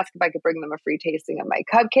companies and ask if I could bring them a free tasting of my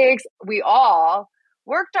cupcakes. We all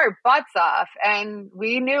worked our butts off and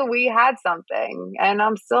we knew we had something. And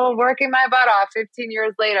I'm still working my butt off 15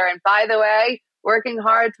 years later. And by the way, working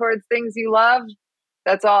hard towards things you love,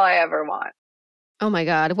 that's all I ever want. Oh my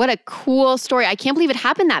God, what a cool story. I can't believe it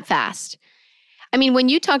happened that fast. I mean, when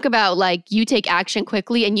you talk about like you take action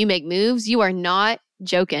quickly and you make moves, you are not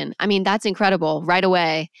joking. I mean, that's incredible right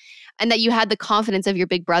away. And that you had the confidence of your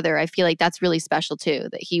big brother. I feel like that's really special too,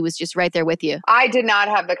 that he was just right there with you. I did not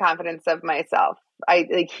have the confidence of myself. I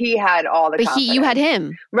like he had all the But you had confidence.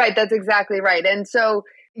 him. Right, that's exactly right. And so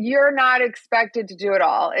you're not expected to do it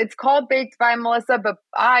all. It's called Baked by Melissa, but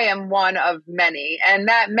I am one of many. And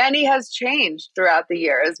that many has changed throughout the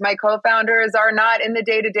years. My co-founders are not in the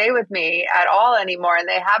day-to-day with me at all anymore, and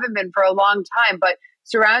they haven't been for a long time. But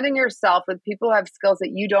surrounding yourself with people who have skills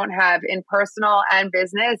that you don't have in personal and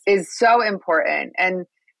business is so important. And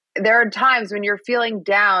there are times when you're feeling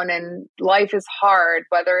down and life is hard,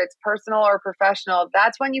 whether it's personal or professional.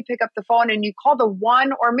 That's when you pick up the phone and you call the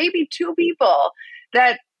one or maybe two people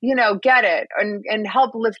that, you know, get it and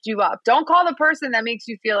help lift you up. Don't call the person that makes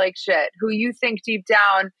you feel like shit, who you think deep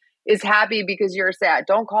down is happy because you're sad.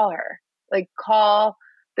 Don't call her. Like, call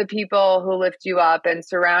the people who lift you up and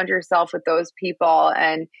surround yourself with those people.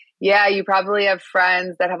 And yeah, you probably have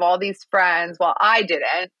friends that have all these friends. Well, I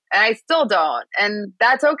didn't, and I still don't. And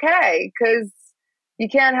that's okay because you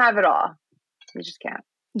can't have it all. You just can't.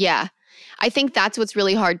 Yeah. I think that's what's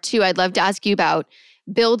really hard too. I'd love to ask you about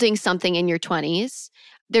building something in your 20s.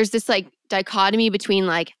 There's this like dichotomy between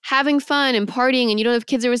like having fun and partying and you don't have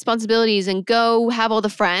kids or responsibilities and go have all the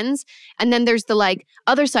friends. And then there's the like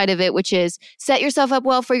other side of it, which is set yourself up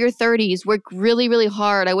well for your 30s, work really, really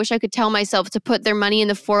hard. I wish I could tell myself to put their money in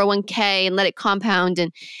the 401k and let it compound.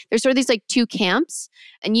 And there's sort of these like two camps.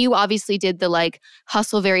 And you obviously did the like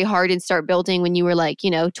hustle very hard and start building when you were like,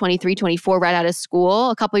 23, 24, right out of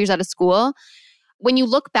school, a couple years out of school. When you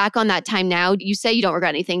look back on that time now, you say you don't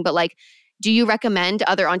regret anything, but like, do you recommend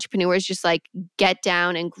other entrepreneurs just like get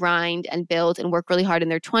down and grind and build and work really hard in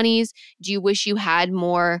their 20s? Do you wish you had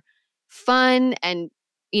more fun and,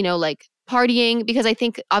 like partying? Because I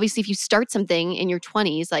think obviously if you start something in your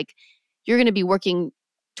 20s, like you're going to be working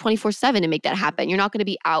 24/7 to make that happen. You're not going to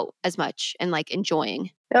be out as much and like enjoying.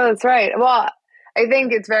 No, that's right. Well, I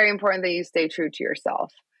think it's very important that you stay true to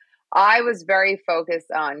yourself. I was very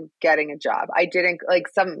focused on getting a job. I didn't like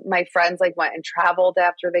some my friends like went and traveled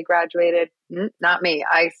after they graduated. Not me.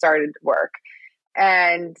 I started work.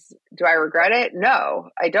 And do I regret it? No,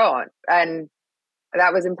 I don't. And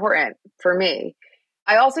that was important for me.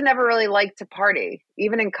 I also never really liked to party.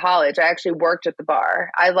 Even in college, I actually worked at the bar.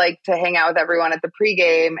 I liked to hang out with everyone at the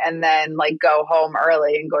pregame and then like go home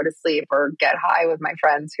early and go to sleep or get high with my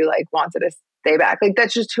friends who like wanted to stay back. Like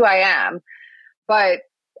that's just who I am. But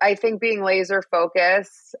I think being laser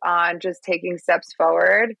focused on just taking steps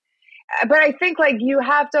forward. But I think like you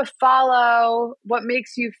have to follow what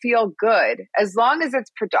makes you feel good as long as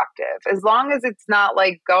it's productive, as long as it's not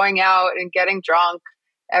like going out and getting drunk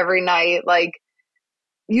every night. Like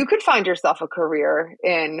you could find yourself a career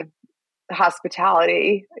in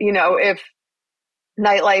hospitality, if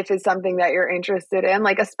nightlife is something that you're interested in,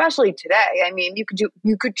 like especially today. I mean,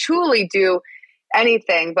 you could truly do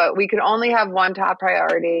anything, but we could only have one top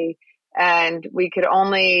priority and we could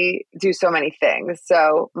only do so many things.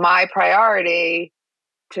 So my priority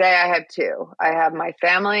today, I have two. I have my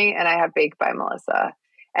family and I have Baked by Melissa.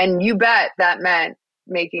 And you bet that meant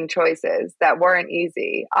making choices that weren't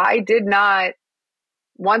easy. I did not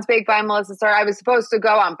once Baked by Melissa started, I was supposed to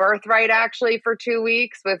go on Birthright actually for 2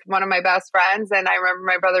 weeks with one of my best friends. And I remember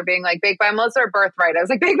my brother being like, Baked by Melissa or Birthright? I was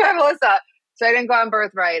like, Baked by Melissa. So I didn't go on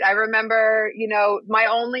Birthright. I remember, the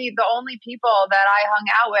only people that I hung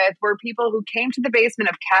out with were people who came to the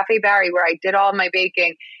basement of Cafe Barry where I did all my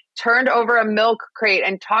baking, turned over a milk crate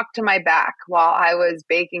and talked to my back while I was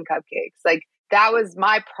baking cupcakes. Like that was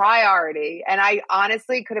my priority. And I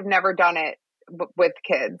honestly could have never done it with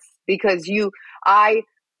kids because I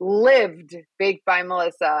lived Baked by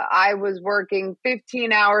Melissa. I was working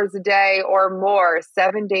 15 hours a day or more,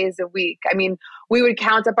 7 days a week. I mean, we would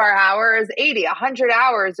count up our hours, 80, 100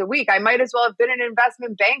 hours a week. I might as well have been an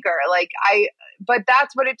investment banker. But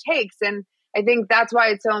that's what it takes. And I think that's why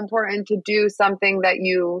it's so important to do something that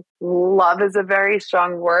you love is a very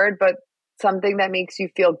strong word, but something that makes you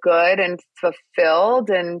feel good and fulfilled.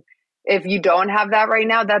 And if you don't have that right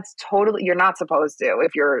now, that's totally, you're not supposed to.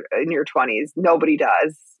 If you're in your 20s, nobody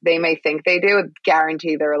does. They may think they do.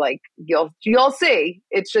 Guarantee they're like, you'll see.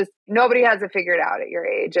 It's just nobody has it figured out at your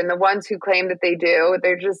age. And the ones who claim that they do,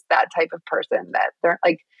 they're just that type of person that they're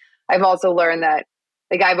like, I've also learned that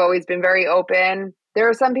like I've always been very open. There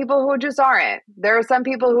are some people who just aren't. There are some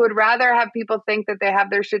people who would rather have people think that they have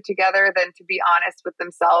their shit together than to be honest with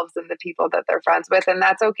themselves and the people that they're friends with. And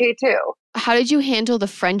that's okay too. How did you handle the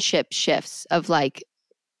friendship shifts of like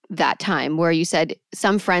that time where you said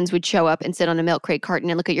some friends would show up and sit on a milk crate carton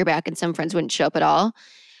and look at your back and some friends wouldn't show up at all?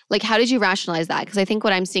 Like, how did you rationalize that? Because I think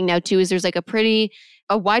what I'm seeing now too is there's like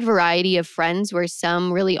a wide variety of friends where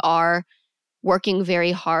some really are working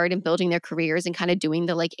very hard and building their careers and kind of doing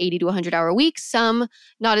the like 80 to 100-hour weeks. Some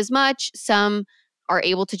not as much. Some are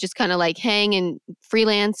able to just kind of like hang and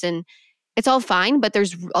freelance, and it's all fine, but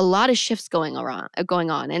there's a lot of shifts going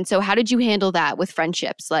on. And so how did you handle that with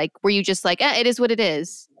friendships? Like, were you just like, it is what it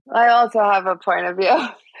is? I also have a point of view.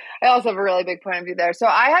 I also have a really big point of view there. So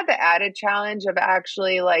I had the added challenge of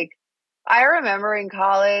actually like, I remember in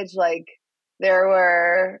college, like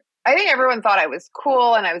I think everyone thought I was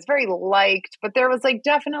cool and I was very liked, but there was like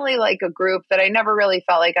definitely like a group that I never really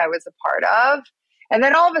felt like I was a part of. And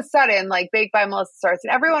then all of a sudden, like Baked by Melissa starts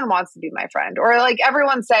and everyone wants to be my friend or like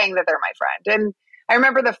everyone's saying that they're my friend. And I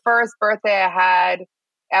remember the first birthday I had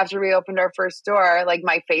after we opened our first store, like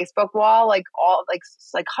my Facebook wall, like all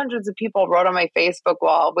like hundreds of people wrote on my Facebook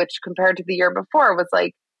wall, which compared to the year before was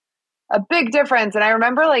like a big difference. And I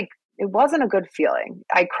remember like it wasn't a good feeling.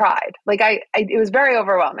 I cried. Like it was very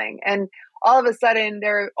overwhelming. And all of a sudden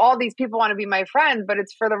all these people want to be my friend, but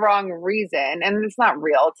it's for the wrong reason. And it's not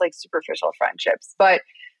real. It's like superficial friendships. But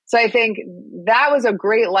so I think that was a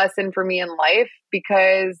great lesson for me in life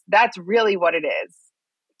because that's really what it is.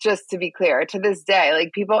 Just to be clear, to this day,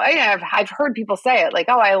 like people, I've heard people say it like,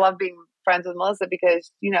 oh, I love being friends with Melissa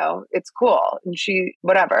because, it's cool and she,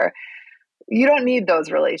 whatever. You don't need those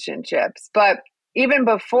relationships. But even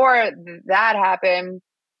before that happened,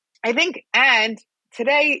 I think, and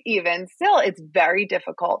today, even still, it's very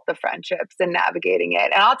difficult, the friendships and navigating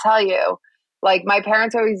it. And I'll tell you, like my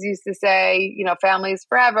parents always used to say, family's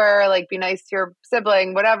forever, like be nice to your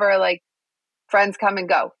sibling, whatever, like friends come and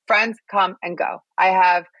go. Friends come and go. I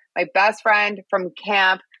have my best friend from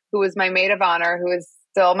camp who was my maid of honor, who is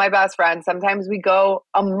still my best friend. Sometimes we go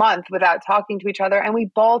a month without talking to each other and we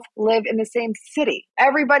both live in the same city.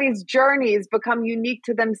 Everybody's journeys become unique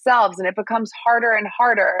to themselves and it becomes harder and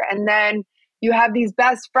harder. And then you have these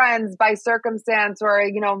best friends by circumstance or,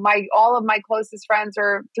 all of my closest friends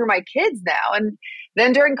are through my kids now. And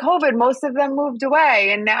then during COVID, most of them moved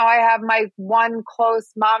away. And now I have my one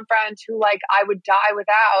close mom friend who like I would die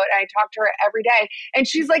without. And I talk to her every day. And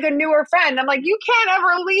she's like a newer friend. I'm like, you can't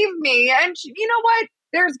ever leave me. And you know what?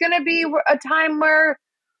 There's going to be a time where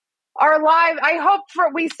our lives, I hope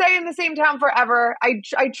we stay in the same town forever. I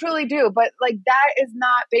truly do, but like that is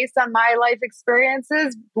not based on my life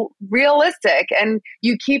experiences realistic. And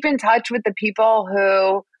you keep in touch with the people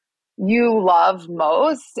who you love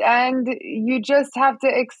most, and you just have to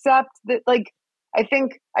accept that, like, I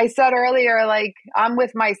think I said earlier, like, I'm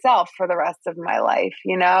with myself for the rest of my life.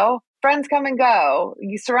 Friends come and go.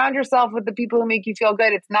 You surround yourself with the people who make you feel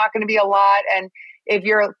good. It's not going to be a lot. And if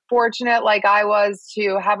you're fortunate like I was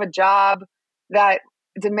to have a job that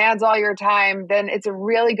demands all your time, then it's a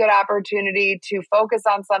really good opportunity to focus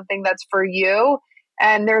on something that's for you.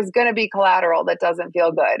 And there's going to be collateral that doesn't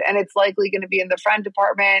feel good. And it's likely going to be in the friend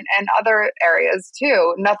department and other areas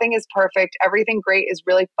too. Nothing is perfect. Everything great is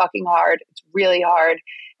really fucking hard. It's really hard.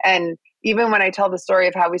 And even when I tell the story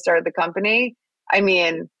of how we started the company, I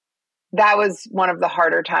mean, that was one of the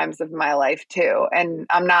harder times of my life too. And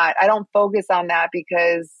I don't focus on that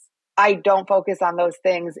because I don't focus on those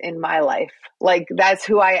things in my life. Like, that's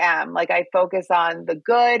who I am. Like, I focus on the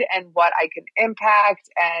good and what I can impact.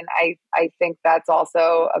 And I think that's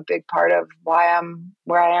also a big part of why I'm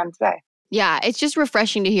where I am today. Yeah, it's just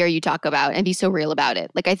refreshing to hear you talk about and be so real about it.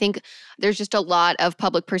 Like, I think there's just a lot of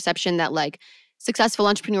public perception that like successful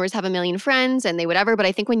entrepreneurs have a million friends and they whatever. But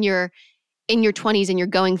I think when you're in your 20s and you're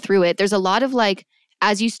going through it, there's a lot of like,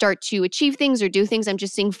 as you start to achieve things or do things, I'm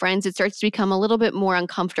just seeing friends, it starts to become a little bit more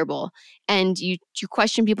uncomfortable. And you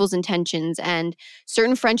question people's intentions, and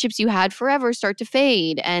certain friendships you had forever start to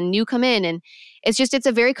fade and new come in. And it's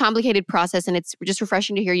a very complicated process. And it's just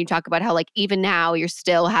refreshing to hear you talk about how like even now you're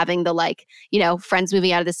still having the like, friends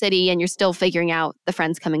moving out of the city and you're still figuring out the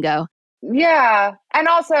friends come and go. Yeah. And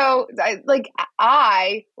also,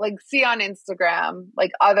 I see on Instagram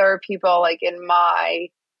like other people like in my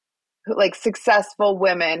like successful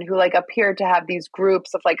women who like appear to have these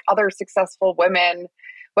groups of like other successful women,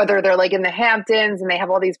 whether they're like in the Hamptons and they have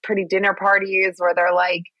all these pretty dinner parties where they're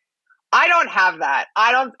like, I don't have that.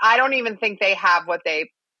 I don't even think they have what they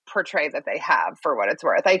portray that they have, for what it's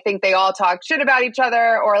worth. I think they all talk shit about each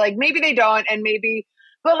other, or like maybe they don't, and maybe,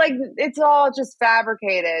 but like it's all just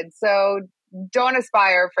fabricated. So don't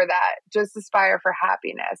aspire for that. Just aspire for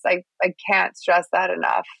happiness. I can't stress that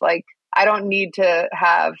enough. Like, I don't need to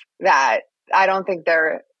have that. I don't think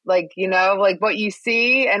they're like, like what you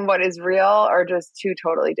see and what is real are just two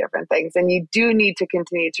totally different things. And you do need to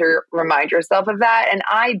continue to remind yourself of that. And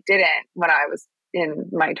I didn't when I was in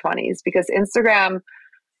my 20s, because Instagram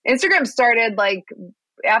started like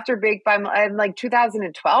after Big Five in like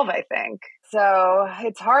 2012, I think. So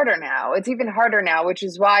it's harder now. It's even harder now, which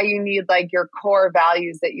is why you need like your core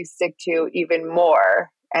values that you stick to even more.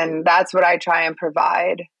 And that's what I try and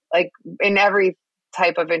provide, like in every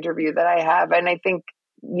type of interview that I have. And I think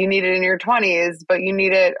you need it in your 20s, but you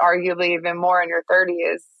need it arguably even more in your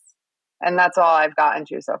 30s. And that's all I've gotten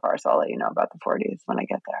to so far. So I'll let you know about the 40s when I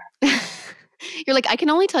get there. You're like, I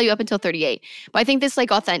can only tell you up until 38. But I think this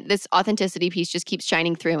like this authenticity piece just keeps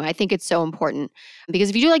shining through. And I think it's so important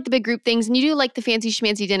because if you do like the big group things and you do like the fancy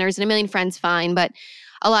schmancy dinners and a million friends, fine. But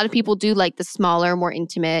a lot of people do like the smaller, more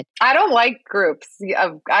intimate. I don't like groups.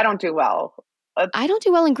 I don't do well. I don't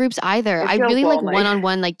do well in groups either. It I feels really like lonely.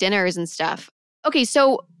 one-on-one like dinners and stuff. Okay,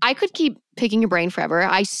 so I could keep picking your brain forever.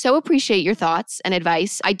 I so appreciate your thoughts and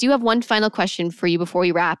advice. I do have one final question for you before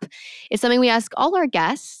we wrap. It's something we ask all our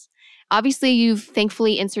guests. Obviously, you've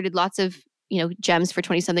thankfully inserted lots of, gems for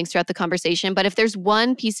 20-somethings throughout the conversation, but if there's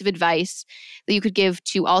one piece of advice that you could give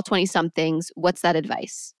to all 20-somethings, what's that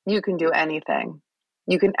advice? You can do anything.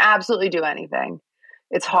 You can absolutely do anything.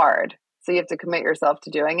 It's hard. So you have to commit yourself to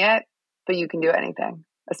doing it, but you can do anything,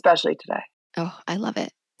 especially today. Oh, I love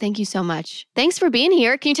it. Thank you so much. Thanks for being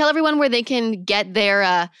here. Can you tell everyone where they can get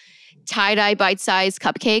their tie-dye bite-sized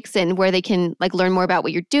cupcakes and where they can like learn more about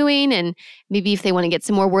what you're doing, and maybe if they want to get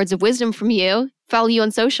some more words of wisdom from you, follow you on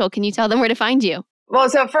social, can you tell them where to find you? Well,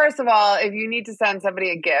 so first of all, if you need to send somebody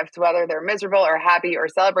a gift, whether they're miserable or happy or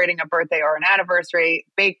celebrating a birthday or an anniversary,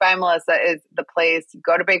 Baked by Melissa is the place.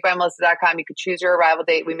 Go to bakedbymelissa.com. You could choose your arrival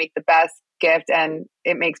date. We make the best gift, and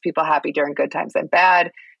it makes people happy during good times and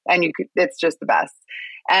bad. And it's just the best.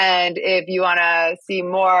 And if you want to see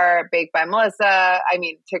more Baked by Melissa, I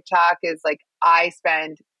mean, TikTok is like, I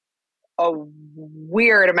spend a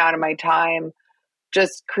weird amount of my time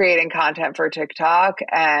just creating content for TikTok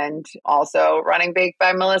and also running Baked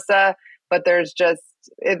by Melissa. But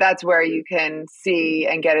that's where you can see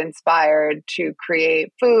and get inspired to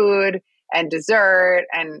create food and dessert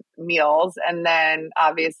and meals. And then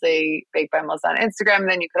obviously Baked by Melissa on Instagram.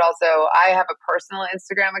 And then you could also, I have a personal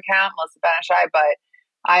Instagram account, Melissa Ben-Ishay, but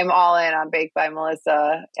I'm all in on Baked by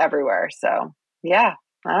Melissa everywhere. So yeah,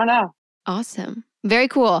 I don't know. Awesome. Very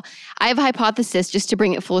cool. I have a hypothesis just to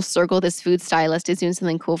bring it full circle. This food stylist is doing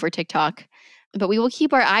something cool for TikTok. But we will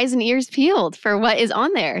keep our eyes and ears peeled for what is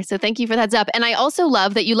on there. So thank you for the heads up. And I also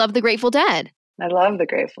love that you love the Grateful Dead. I love the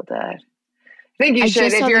Grateful Dead. I think you I should,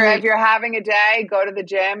 just if saw you're having a day, go to the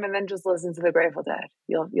gym and then just listen to the Grateful Dead.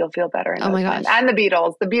 You'll feel better in Oh no my time. gosh. And the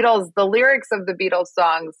Beatles. The lyrics of the Beatles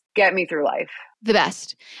songs get me through life. The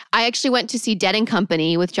best. I actually went to see Dead and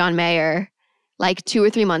Company with John Mayer like 2 or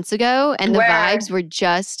 3 months ago, and the Where? vibes were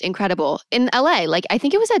just incredible. In LA, like I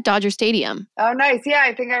think it was at Dodger Stadium. Oh, nice. Yeah,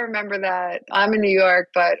 I think I remember that. I'm in New York,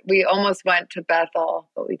 but we almost went to Bethel,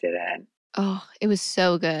 but we didn't. Oh, it was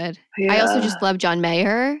so good. Yeah. I also just love John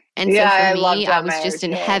Mayer. And so Yeah, for I love me, I John was Mayer just in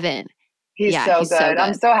too. heaven. He's Yeah, so he's so good.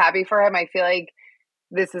 I'm good. so happy for him. I feel like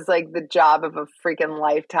this is like the job of a freaking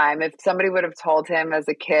lifetime. If somebody would have told him as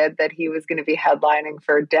a kid that he was going to be headlining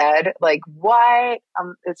for Dead, like what?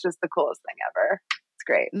 It's just the coolest thing ever. It's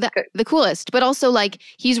great. The coolest, but also like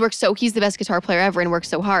he's the best guitar player ever and works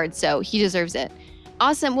so hard, so he deserves it.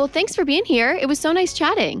 Awesome. Well, thanks for being here. It was so nice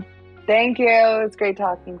chatting. Thank you. It's great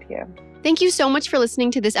talking to you. Thank you so much for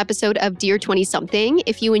listening to this episode of Dear 20-something.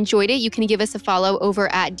 If you enjoyed it, you can give us a follow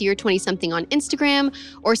over at Dear 20-something on Instagram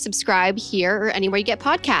or subscribe here or anywhere you get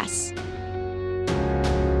podcasts.